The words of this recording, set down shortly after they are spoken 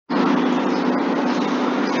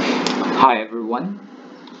Hi everyone.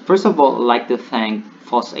 First of all, I'd like to thank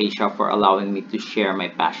FOSSASIA for allowing me to share my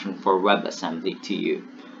passion for WebAssembly to you.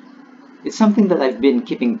 It's something that I've been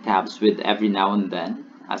keeping tabs with every now and then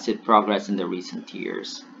as it progressed in the recent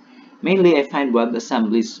years. Mainly, I find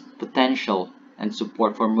WebAssembly's potential and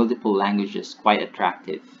support for multiple languages quite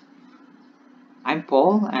attractive. I'm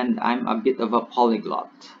Paul and I'm a bit of a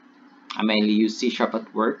polyglot. I mainly use C#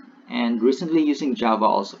 at work and recently using Java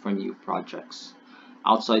also for new projects.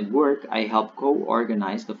 Outside work, I help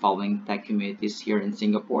co-organize the following tech communities here in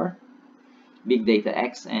Singapore: Big Data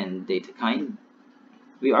X and DataKind.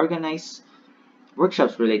 We organize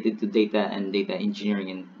workshops related to data and data engineering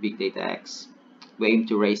in Big Data X. We aim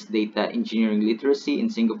to raise data engineering literacy in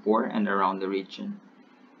Singapore and around the region.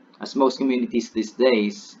 As most communities these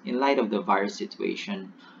days, in light of the virus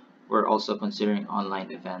situation, we're also considering online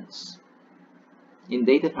events. In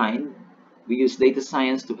DataKind, we use data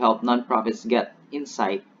science to help nonprofits get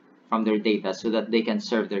insight from their data so that they can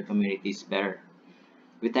serve their communities better.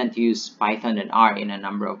 We tend to use Python and R in a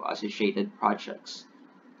number of associated projects.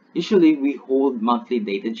 Usually, we hold monthly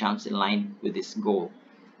data jumps in line with this goal.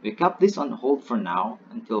 We kept this on hold for now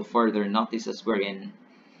until further notice as we're in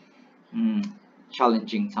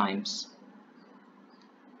challenging times.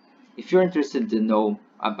 If you're interested to know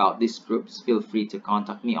about these groups, feel free to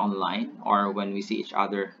contact me online or when we see each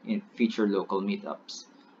other in future local meetups.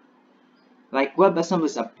 Like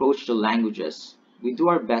WebAssembly's approach to languages, we do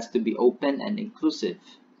our best to be open and inclusive.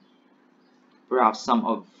 Perhaps some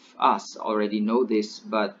of us already know this,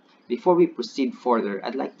 but before we proceed further,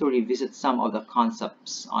 I'd like to revisit some of the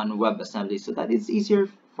concepts on WebAssembly so that it's easier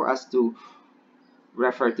for us to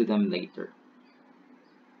refer to them later.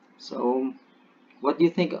 So, what do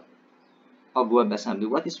you think of WebAssembly?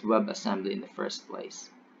 What is WebAssembly in the first place?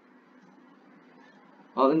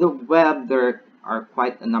 Well, in the web, there are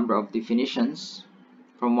quite a number of definitions.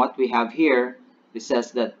 From what we have here, it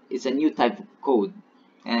says that it's a new type of code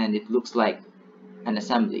and it looks like an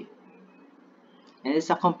assembly. And it's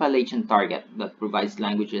a compilation target that provides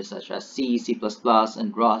languages such as C, C++,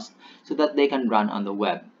 and Rust so that they can run on the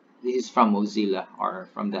web. This is from Mozilla or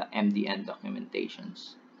from the MDN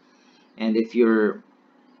documentations. And if you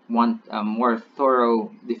want a more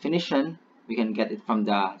thorough definition, we can get it from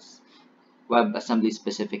the WebAssembly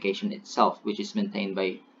specification itself, which is maintained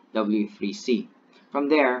by W3C. From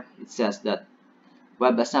there, it says that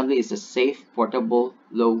WebAssembly is a safe, portable,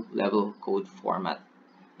 low-level code format,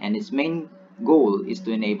 and its main goal is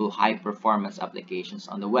to enable high-performance applications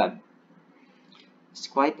on the web. It's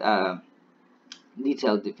quite a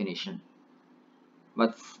detailed definition,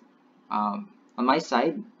 but on my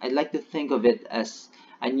side, I'd like to think of it as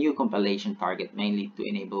a new compilation target, mainly to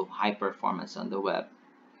enable high performance on the web.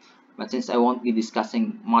 But since I won't be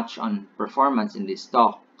discussing much on performance in this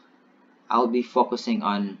talk, I'll be focusing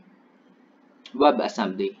on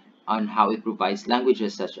WebAssembly, on how it provides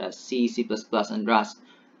languages such as C, C++, and Rust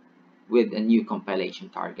with a new compilation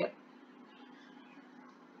target.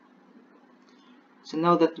 So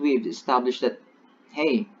now that we've established that,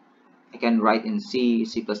 hey, I can write in C,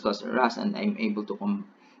 C++, or Rust, and I'm able to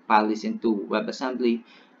compile this into WebAssembly,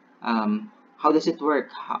 how does it work?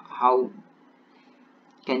 How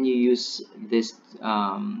can you use this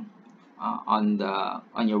on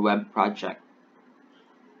your web project?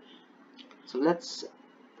 So let's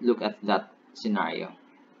look at that scenario.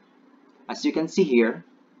 As you can see here,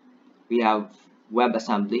 we have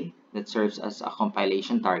WebAssembly that serves as a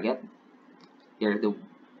compilation target. Here, the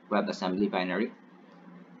WebAssembly binary,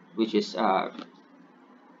 which is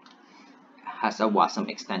has a WASM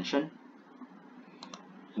extension.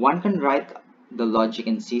 One can write the logic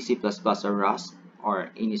in C, C++, or Rust,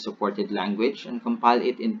 or any supported language, and compile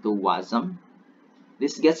it into WASM.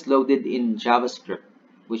 This gets loaded in JavaScript,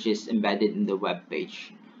 which is embedded in the web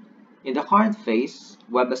page. In the current phase,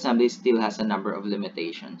 WebAssembly still has a number of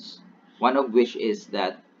limitations, one of which is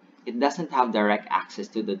that it doesn't have direct access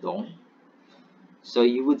to the DOM. So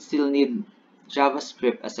you would still need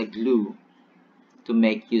JavaScript as a glue to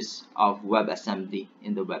make use of WebAssembly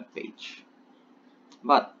in the web page.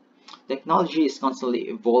 But technology is constantly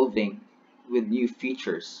evolving with new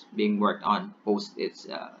features being worked on post its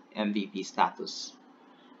MVP status.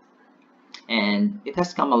 And it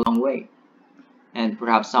has come a long way. And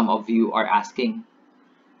perhaps some of you are asking,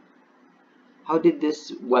 how did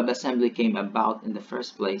this WebAssembly came about in the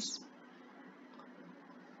first place?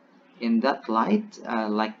 In that light, I'd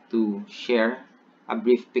like to share a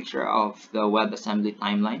brief picture of the WebAssembly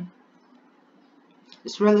timeline.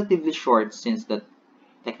 It's relatively short since the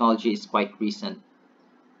technology is quite recent.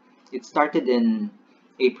 It started in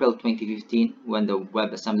April 2015 when the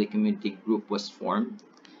WebAssembly community group was formed.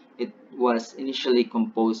 It was initially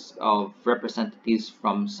composed of representatives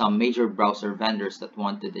from some major browser vendors that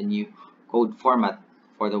wanted a new code format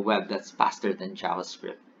for the web that's faster than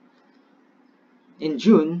JavaScript. In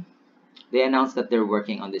June, they announced that they're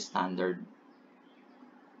working on this standard.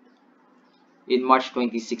 In March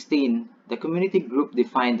 2016, the community group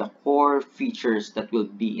defined the core features that will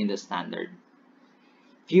be in the standard.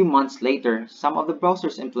 Few months later, some of the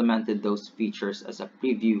browsers implemented those features as a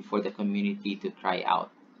preview for the community to try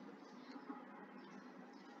out.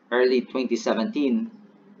 Early 2017,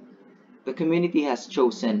 the community has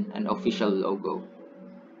chosen an official logo.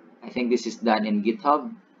 I think this is done in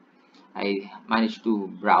GitHub. I managed to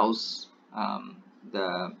browse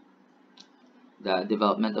the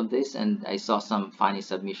development of this, and I saw some funny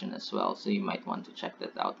submission as well, so you might want to check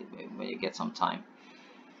that out when you get some time.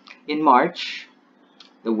 In March,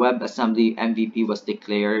 the WebAssembly MVP was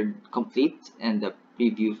declared complete and the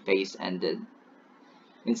preview phase ended.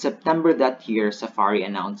 In September that year, Safari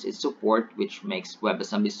announced its support, which makes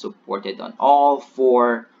WebAssembly supported on all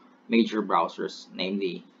 4 major browsers,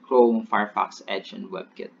 namely Chrome, Firefox, Edge, and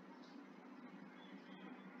WebKit.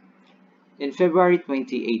 In February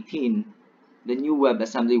 2018, the new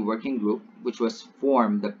WebAssembly working group, which was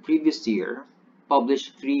formed the previous year,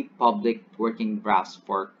 published 3 public working drafts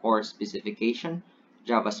for core specification,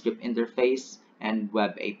 JavaScript interface, and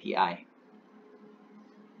Web API.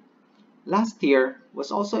 Last year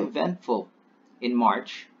was also eventful. In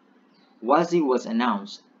March, WASI was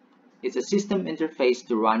announced. It's a system interface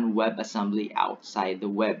to run WebAssembly outside the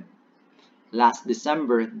web. Last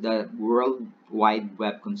December, the World Wide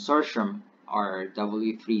Web Consortium, or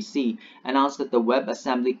W3C, announced that the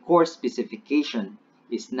WebAssembly core specification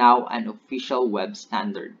is now an official web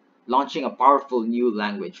standard, launching a powerful new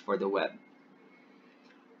language for the web.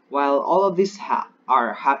 While all of these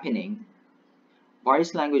are happening,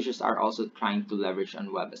 various languages are also trying to leverage on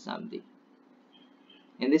WebAssembly.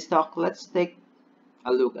 In this talk, let's take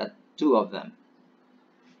a look at 2 of them.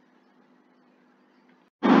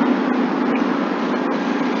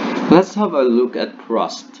 Let's have a look at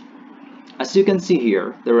Rust. As you can see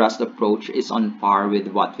here, the Rust approach is on par with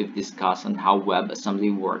what we've discussed on how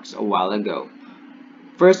WebAssembly works a while ago.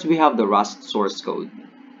 First, we have the Rust source code.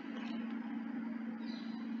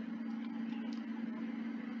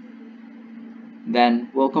 Then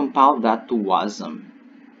we'll compile that to WASM.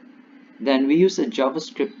 Then we use a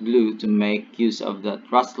JavaScript glue to make use of the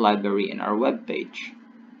Rust library in our web page.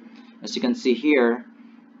 As you can see here,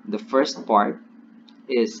 the first part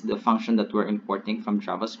is the function that we're importing from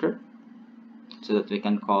JavaScript so that we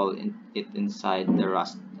can call it inside the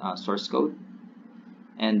Rust source code.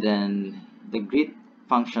 And then the greet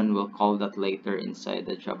function will call that later inside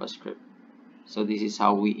the JavaScript. So this is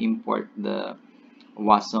how we import the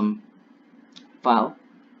WASM file,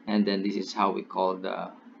 and then this is how we call the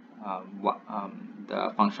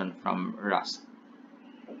function from Rust.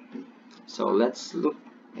 So let's look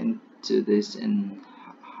into this and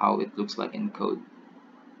how it looks like in code.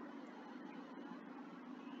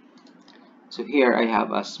 So here I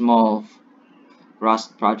have a small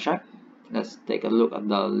Rust project. Let's take a look at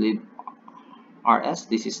the librs.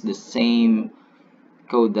 This is the same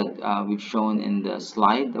code that we've shown in the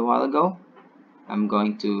slide a while ago. I'm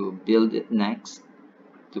going to build it next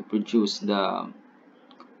to produce the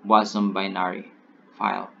WASM binary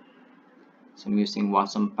file. So I'm using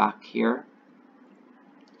WASM pack here,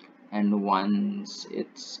 and once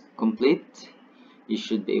it's complete, you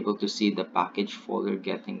should be able to see the package folder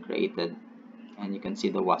getting created, and you can see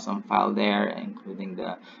the WASM file there, including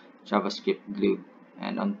the JavaScript glue,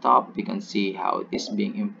 and on top you can see how it is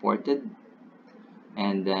being imported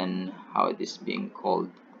and then how it is being called.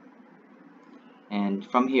 And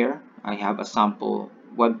from here, I have a sample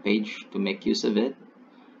web page to make use of it.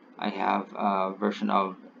 I have a version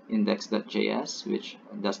of index.js which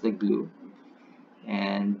does the glue,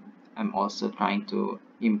 and I'm also trying to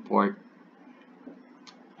import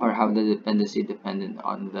or have the dependency dependent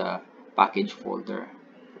on the package folder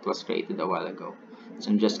that was created a while ago. So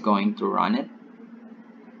I'm just going to run it.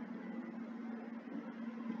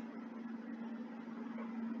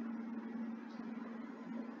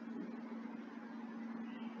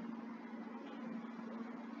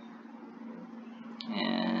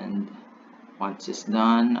 And once it's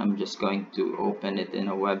done, I'm just going to open it in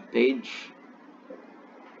a web page.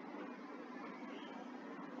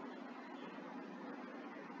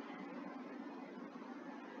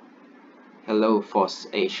 Hello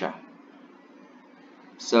FOSSASIA.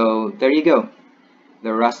 So there you go,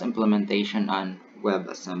 the Rust implementation on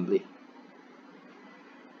WebAssembly.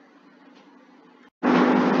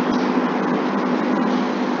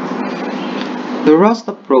 The Rust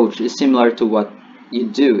approach is similar to what you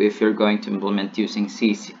do if you're going to implement using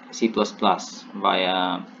C++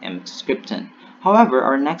 via mscripten. However,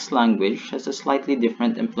 our next language has a slightly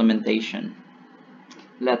different implementation.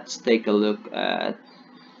 Let's take a look at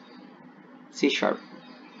C Sharp.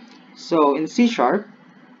 So in C Sharp,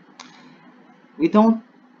 we don't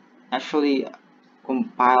actually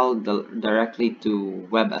compile directly to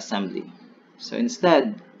WebAssembly. So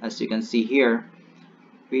instead, as you can see here,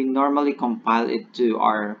 we normally compile it to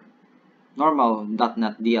our normal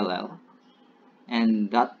 .NET DLL, and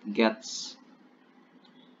that gets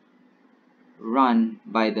run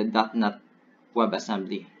by the .NET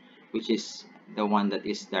WebAssembly, which is the one that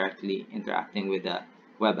is directly interacting with the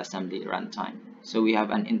WebAssembly runtime. So we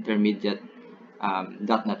have an intermediate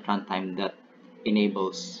 .NET runtime that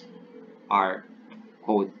enables our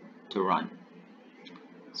code to run.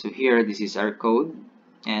 So here, this is our code,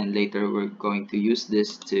 and later we're going to use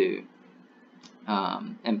this to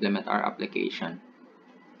implement our application.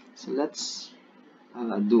 So let's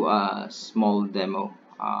do a small demo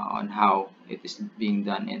on how it is being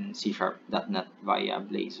done in C#.NET via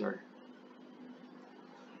Blazor.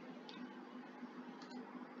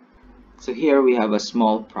 So here we have a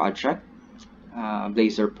small project,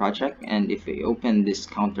 Blazor project, and if we open this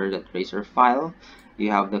counter.blazor file,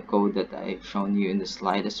 you have the code that I've shown you in the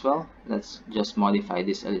slide as well. Let's just modify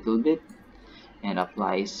this a little bit and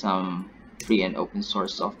apply some free and open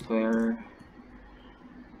source software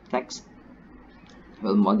text.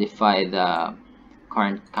 We'll modify the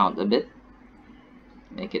current count a bit,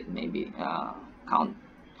 make it maybe count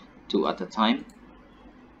 2 at a time,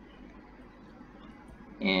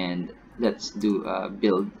 and let's do a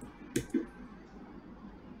build.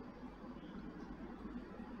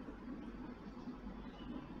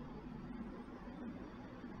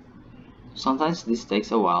 Sometimes this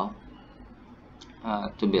takes a while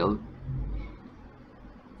to build,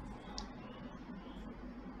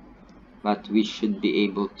 but we should be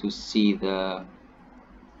able to see the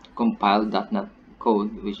compiled.NET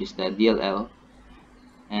code, which is the DLL,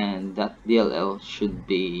 and that DLL should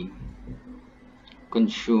be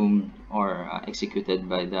consumed or executed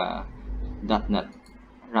by the .NET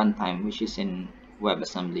runtime, which is in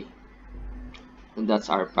WebAssembly. So that's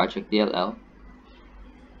our project DLL,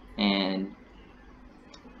 and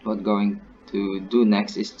what we're going to do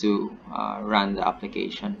next is to run the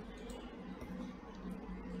application.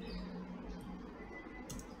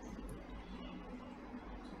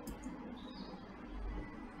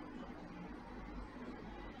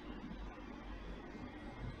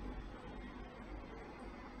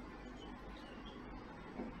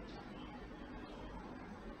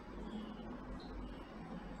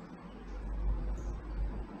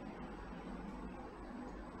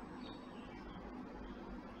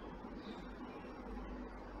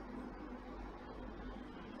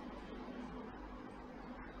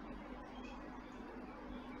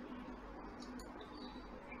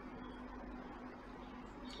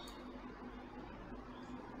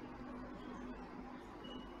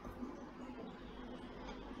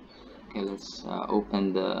 Okay, let's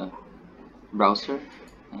open the browser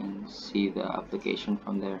and see the application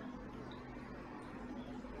from there.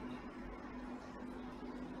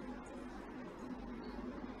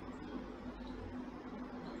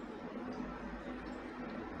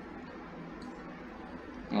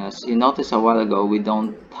 As you noticed a while ago, we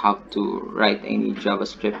don't have to write any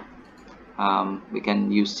JavaScript. We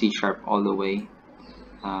can use C# all the way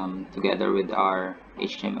together with our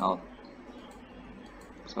HTML.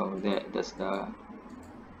 So that's the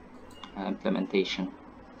implementation.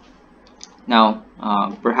 Now,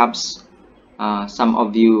 perhaps some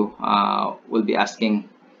of you will be asking,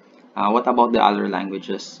 what about the other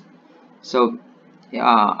languages? So,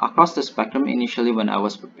 across the spectrum, initially when I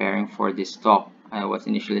was preparing for this talk, I was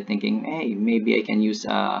initially thinking, hey, maybe I can use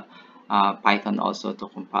Python also to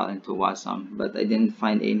compile into Wasm, but I didn't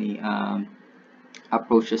find any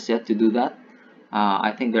approaches yet to do that.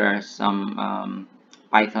 I think there are some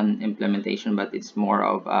Python implementation, but it's more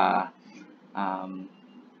of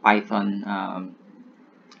Python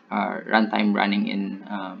runtime running in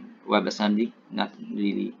WebAssembly, not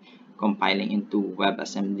really compiling into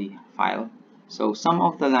WebAssembly file. So some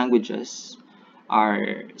of the languages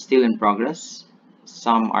are still in progress.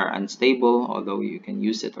 Some are unstable, although you can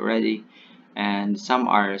use it already, and some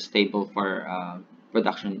are stable for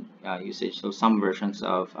production usage. So some versions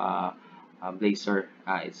of Blazor,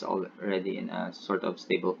 it's already in a sort of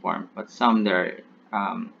stable form, but some there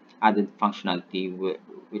are added functionality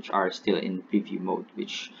which are still in preview mode,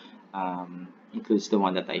 which includes the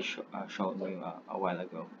one that I showed you a while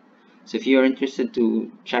ago. So if you're interested to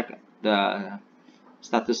check the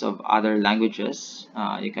status of other languages,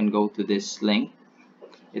 you can go to this link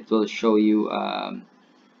It will show you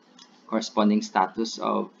corresponding status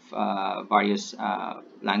of various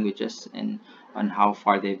languages and on how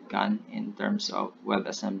far they've gone in terms of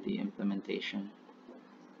WebAssembly implementation.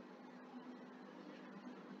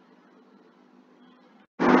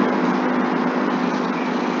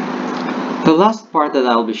 The last part that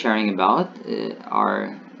I'll be sharing about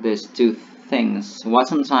are these two things,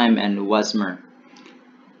 WasmTime and Wasmer.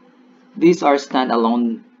 These are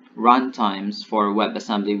standalone runtimes for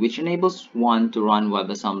WebAssembly, which enables one to run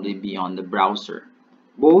WebAssembly beyond the browser.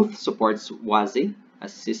 Both supports WASI, a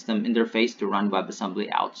system interface to run WebAssembly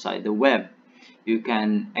outside the web. You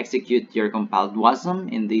can execute your compiled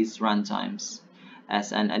WASM in these runtimes.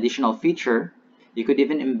 As an additional feature, you could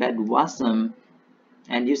even embed WASM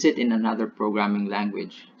and use it in another programming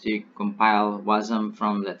language. So you compile WASM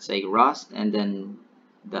from, let's say, Rust, and then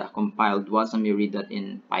the compiled WASM, you read that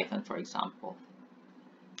in Python, for example.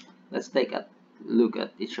 Let's take a look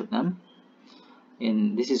at each of them.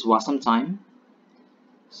 This is WasmTime.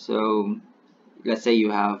 So let's say you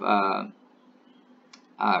have a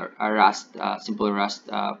Rust, simple Rust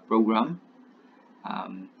program.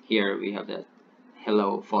 Here we have the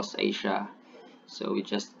hello FOSSASIA. So we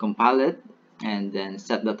just compile it and then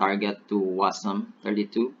set the target to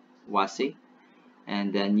WASM32 WASI,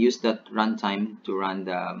 and then use that runtime to run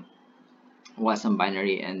the WASM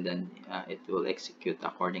binary, and then it will execute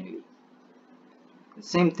accordingly. The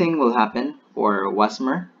same thing will happen for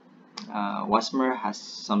Wasmer. Wasmer has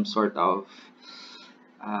some sort of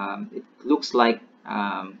it looks like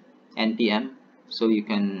npm, so you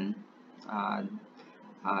can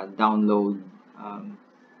download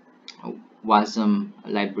WASM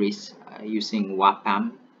libraries using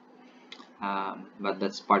WAPAM, but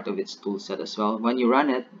that's part of its toolset as well. When you run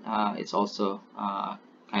it, it's also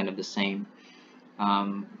kind of the same.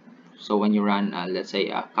 So when you run, let's say,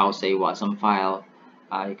 a cowsay WASM file,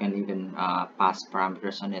 you can even pass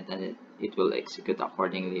parameters on it, and it will execute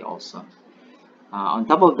accordingly also. On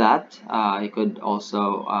top of that, you could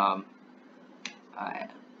also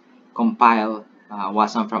compile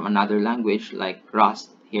WASM from another language like Rust.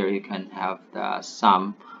 Here you can have the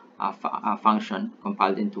sum function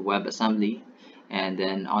compiled into WebAssembly, and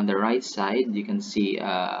then on the right side you can see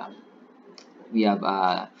we have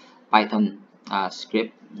a Python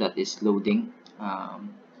script that is loading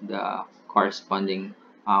the corresponding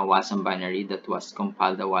WASM binary that was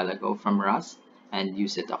compiled a while ago from Rust, and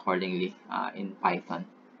use it accordingly in Python.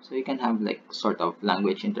 So you can have like sort of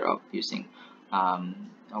language interrupt using a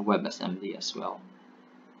WebAssembly as well.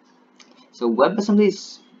 So WebAssembly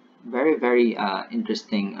is very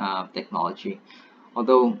interesting technology.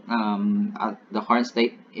 Although at the current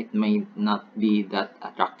state it may not be that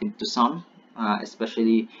attractive to some,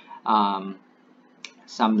 especially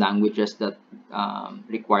some languages that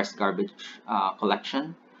requires garbage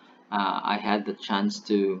collection. I had the chance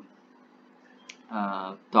to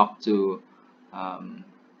talk to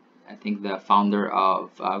I think the founder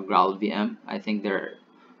of GraalVM. I think they're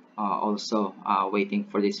also waiting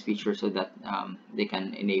for this feature so that they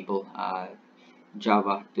can enable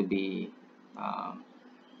Java to be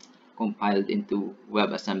compiled into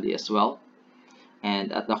WebAssembly as well.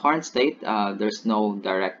 And at the current state, there's no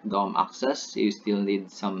direct DOM access. You still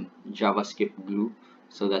need some JavaScript glue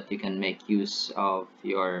so that you can make use of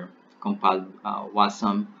your compiled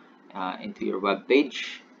WASM into your web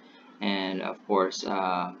page. And of course,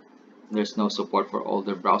 there's no support for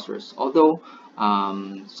older browsers. Although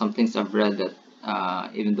some things I've read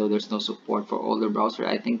that even though there's no support for older browser,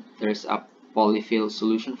 I think there's a polyfill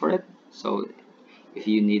solution for it. So if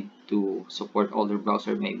you need to support older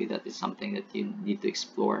browser, maybe that is something that you need to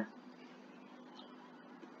explore.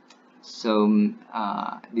 So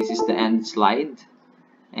this is the end slide,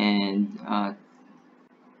 and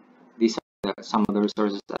these are some of the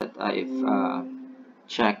resources that I've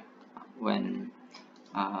checked when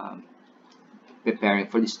preparing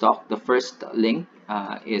for this talk. The first link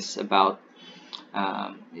is about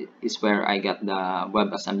is where I got the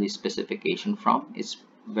WebAssembly specification from. It's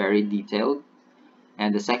very detailed.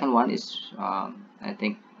 And the second one is, I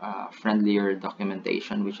think, friendlier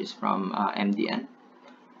documentation, which is from MDN.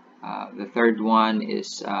 The third one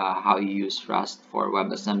is how you use Rust for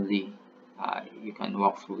WebAssembly. You can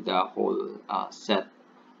walk through the whole set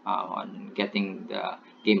on getting the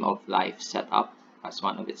Game of Life set up as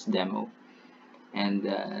one of its demo. And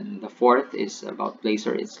then the fourth is about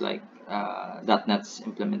Blazor. It's like .NET's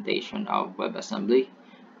implementation of WebAssembly,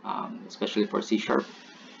 especially for C#.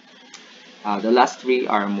 The last three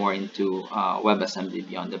are more into WebAssembly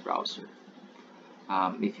beyond the browser.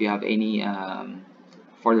 If you have any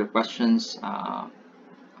further questions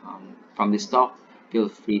from this talk, feel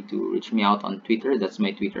free to reach me out on Twitter. That's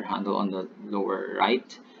my Twitter handle on the lower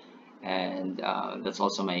right, and that's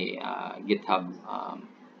also my GitHub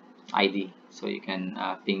ID. So you can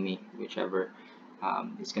ping me whichever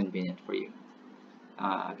is convenient for you.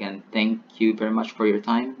 Again, thank you very much for your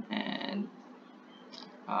time, and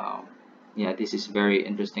yeah, this is very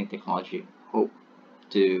interesting technology. Hope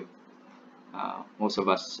to most of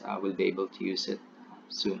us will be able to use it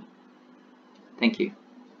soon. Thank you.